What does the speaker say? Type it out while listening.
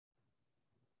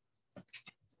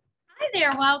Hi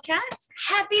there, Wildcats.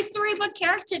 Happy Storybook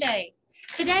Character Day.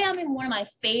 Today I'm in one of my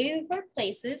favorite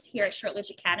places here at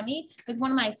Shortledge Academy with one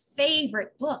of my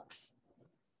favorite books.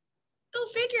 Go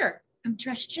figure, I'm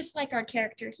dressed just like our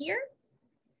character here.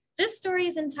 This story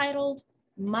is entitled,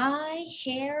 My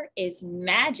Hair is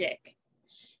Magic.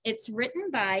 It's written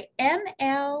by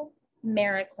M.L.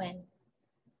 Marroquin.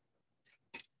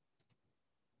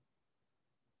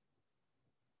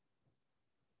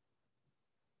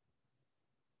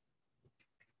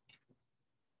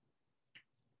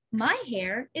 My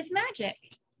hair is magic.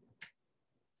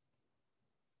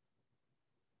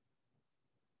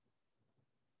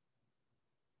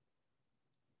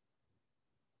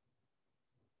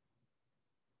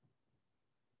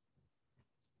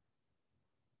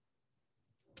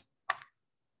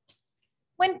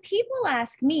 When people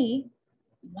ask me,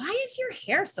 why is your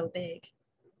hair so big?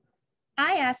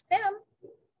 I ask them,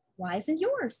 why isn't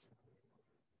yours?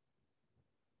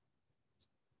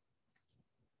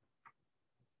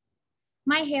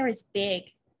 My hair is big.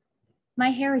 My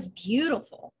hair is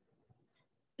beautiful.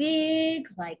 Big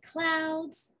like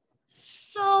clouds,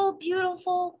 so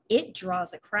beautiful, it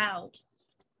draws a crowd.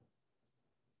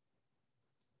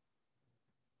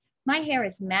 My hair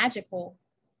is magical.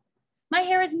 My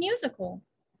hair is musical.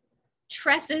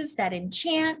 Tresses that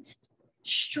enchant,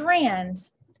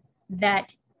 strands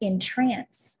that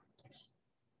entrance.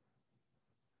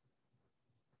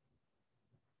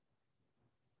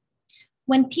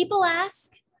 When people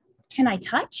ask, can I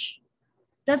touch?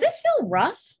 Does it feel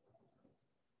rough?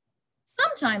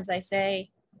 Sometimes I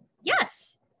say,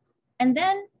 yes, and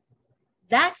then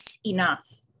that's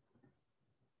enough.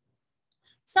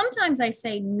 Sometimes I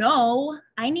say, no,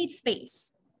 I need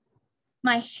space.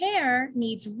 My hair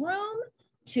needs room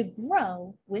to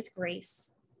grow with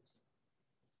grace.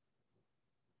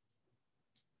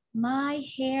 My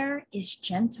hair is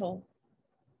gentle.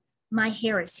 My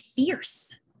hair is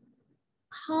fierce,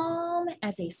 calm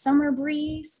as a summer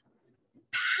breeze,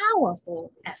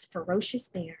 powerful as ferocious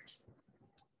bears.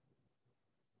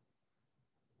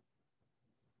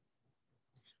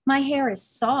 My hair is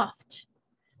soft.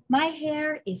 My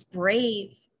hair is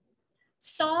brave,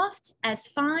 soft as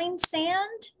fine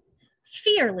sand,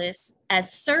 fearless as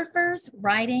surfers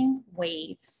riding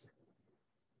waves.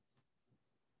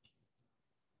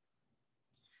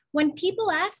 When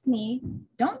people ask me,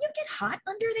 don't you get hot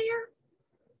under there?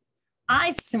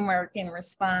 I smirk and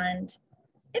respond,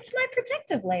 it's my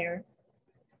protective layer.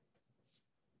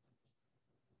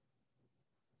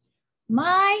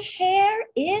 My hair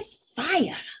is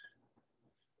fire.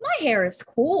 My hair is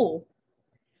cool,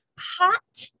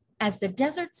 hot as the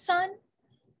desert sun,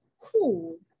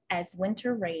 cool as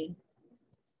winter rain.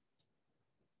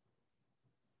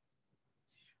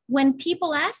 When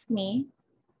people ask me,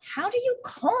 how do you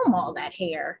comb all that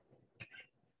hair?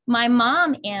 My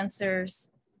mom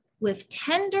answers, with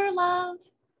tender love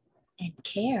and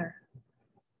care.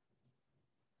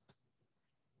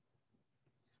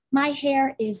 My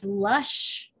hair is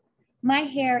lush. My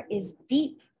hair is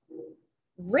deep,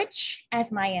 rich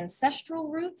as my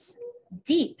ancestral roots,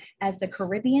 deep as the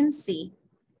Caribbean Sea.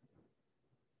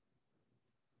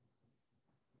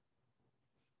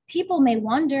 People may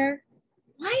wonder,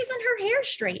 why isn't her hair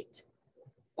straight?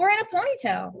 Or in a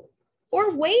ponytail?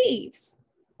 Or waves?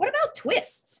 What about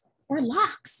twists? Or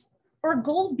locks? Or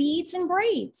gold beads and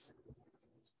braids?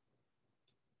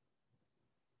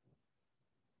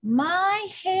 My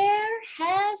hair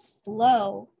has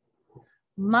flow.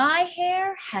 My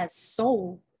hair has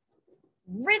soul.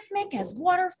 Rhythmic as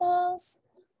waterfalls,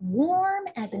 warm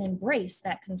as an embrace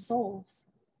that consoles.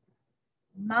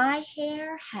 My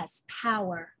hair has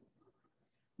power.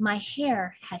 My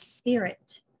hair has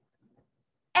spirit.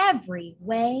 Every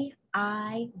way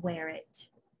I wear it.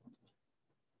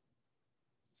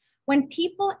 When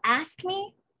people ask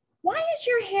me, why is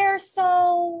your hair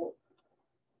so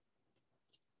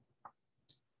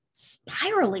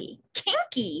spirally,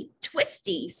 kinky,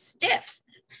 twisty, stiff,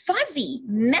 fuzzy,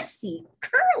 messy,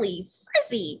 curly,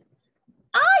 frizzy?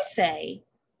 I say,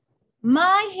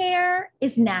 my hair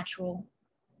is natural.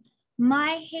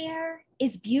 My hair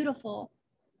is beautiful.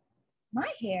 My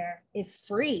hair is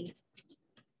free.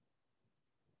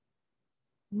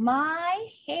 My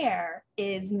hair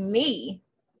is me.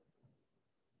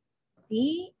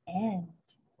 The end.